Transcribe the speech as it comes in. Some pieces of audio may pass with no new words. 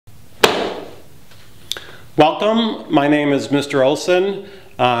Welcome, my name is Mr. Olson.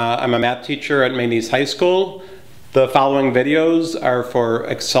 I'm a math teacher at Maine East High School. The following videos are for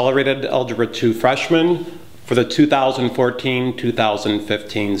Accelerated Algebra 2 freshmen for the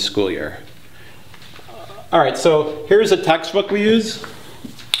 2014-2015 school year. All right, so here's a textbook we use.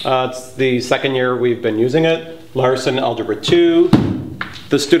 It's the second year we've been using it, Larson Algebra 2.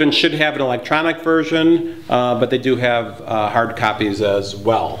 The students should have an electronic version, but they do have hard copies as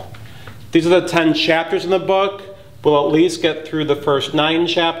well. These are the 10 chapters in the book. We'll at least get through the first 9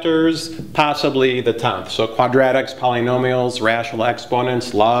 chapters, possibly the 10th. So quadratics, polynomials, rational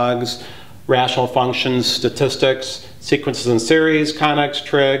exponents, logs, rational functions, statistics, sequences and series, conics,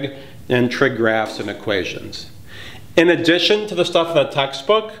 trig, and trig graphs and equations. In addition to the stuff in the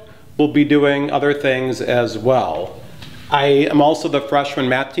textbook, we'll be doing other things as well. I am also the freshman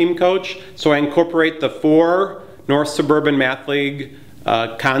math team coach, so I incorporate the 4 North Suburban Math League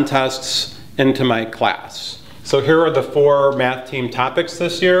contests into my class. So here are the 4 math team topics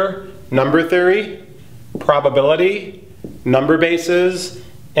this year: number theory, probability, number bases,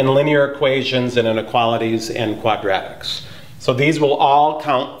 and linear equations and inequalities and quadratics. So these will all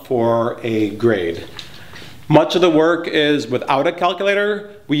count for a grade. Much of the work is without a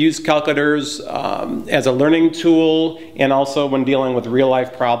calculator. We use calculators as a learning tool and also when dealing with real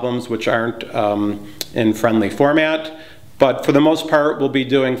life problems which aren't in friendly format. But for the most part, we'll be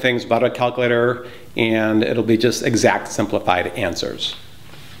doing things without a calculator, and it'll be just exact simplified answers.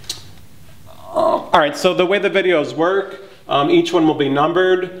 All right, so the way the videos work, each one will be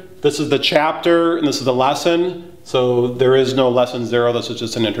numbered. This is the chapter, and this is the lesson. So there is no lesson 0, this is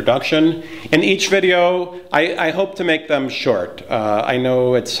just an introduction. In each video, I hope to make them short. I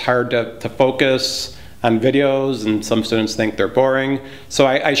know it's hard to focus on videos, and some students think they're boring. So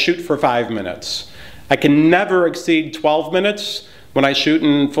I shoot for 5 minutes. I can never exceed 12 minutes. When I shoot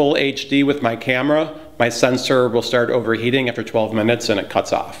in full HD with my camera, my sensor will start overheating after 12 minutes and it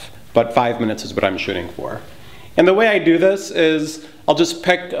cuts off. But 5 minutes is what I'm shooting for. And the way I do this is I'll just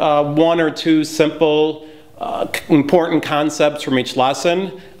pick 1 or 2 simple, important concepts from each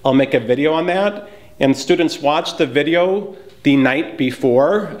lesson. I'll make a video on that. And students watch the video the night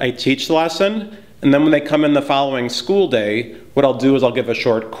before I teach the lesson. And then when they come in the following school day, what I'll do is I'll give a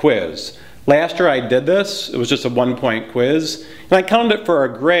short quiz. Last year I did this, it was just a 1-point quiz, and I counted it for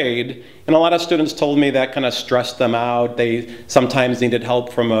a grade, and a lot of students told me that kind of stressed them out. They sometimes needed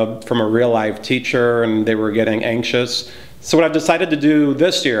help from a real life teacher and they were getting anxious. So what I've decided to do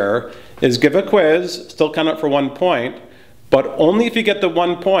this year is give a quiz, still count it for 1 point, but only if you get the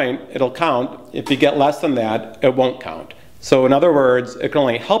 1 point, it'll count. If you get less than that, it won't count. So in other words, it can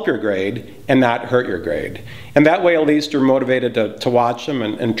only help your grade and not hurt your grade. And that way at least you're motivated to watch them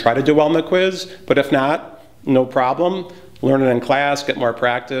and try to do well in the quiz, but if not, no problem. Learn it in class, get more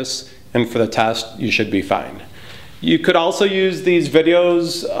practice, and for the test, you should be fine. You could also use these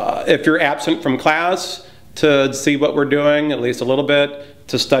videos if you're absent from class to see what we're doing, at least a little bit,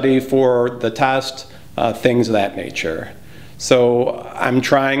 to study for the test, things of that nature. So I'm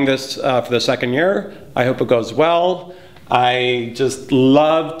trying this for the second year. I hope it goes well. I just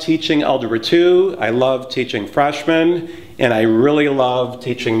love teaching Algebra 2, I love teaching freshmen, and I really love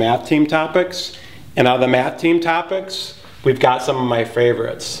teaching math team topics. And out of the math team topics, we've got some of my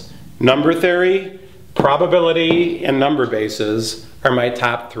favorites. Number theory, probability, and number bases are my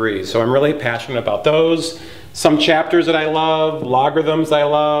top 3. So I'm really passionate about those. Some chapters that I love, logarithms I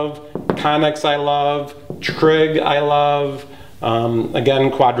love, conics I love, trig I love,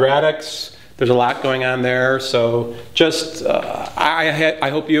 again, quadratics. There's a lot going on there, so just I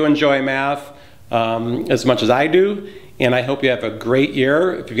hope you enjoy math as much as I do, and I hope you have a great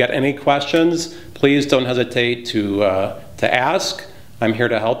year. If you've got any questions, please don't hesitate to ask. I'm here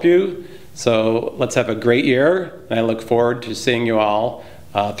to help you. So let's have a great year, and I look forward to seeing you all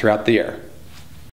throughout the year.